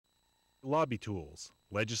Lobby Tools,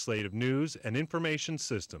 legislative news and information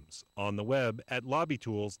systems, on the web at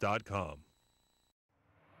lobbytools.com.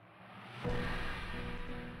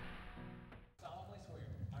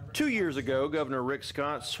 Two years ago, Governor Rick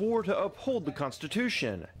Scott swore to uphold the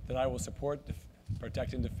Constitution. That I will support,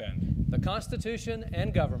 protect, and defend the Constitution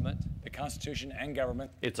and government. The Constitution and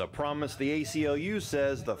government. It's a promise the ACLU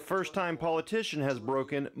says the first-time politician has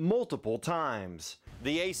broken multiple times.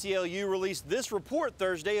 The ACLU released this report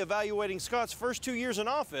Thursday evaluating Scott's first 2 years in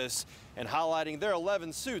office and highlighting their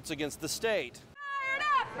 11 suits against the state.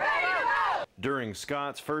 During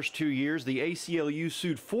Scott's first 2 years, the ACLU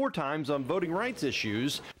sued 4 times on voting rights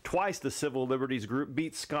issues. Twice the civil liberties group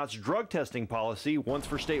beat Scott's drug testing policy, once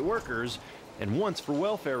for state workers and once for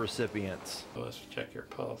welfare recipients. Let's check your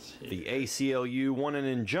pulse here. The ACLU won an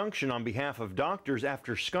injunction on behalf of doctors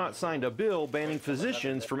after Scott signed a bill banning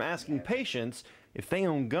physicians from asking patients if they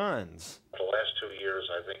own guns. The last 2 years,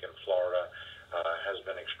 I think, in Florida has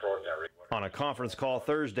been extraordinary. On a conference call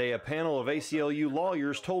Thursday, a panel of ACLU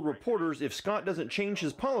lawyers told reporters if Scott doesn't change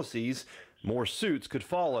his policies, more suits could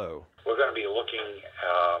follow. We're going to be looking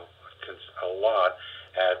a lot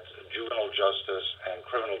at juvenile justice and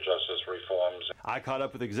criminal justice reforms. I caught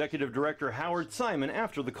up with Executive Director Howard Simon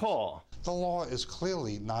after the call. The law is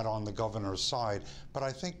clearly not on the governor's side, but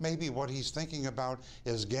I think maybe what he's thinking about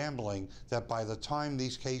is gambling, that by the time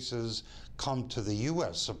these cases come to the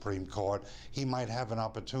U.S. Supreme Court, he might have an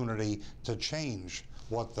opportunity to change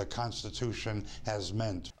what the Constitution has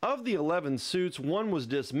meant. Of the 11 suits, 1 was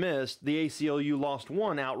dismissed, the ACLU lost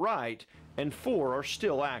 1 outright, and 4 are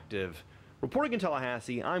still active. Reporting in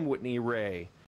Tallahassee, I'm Whitney Ray.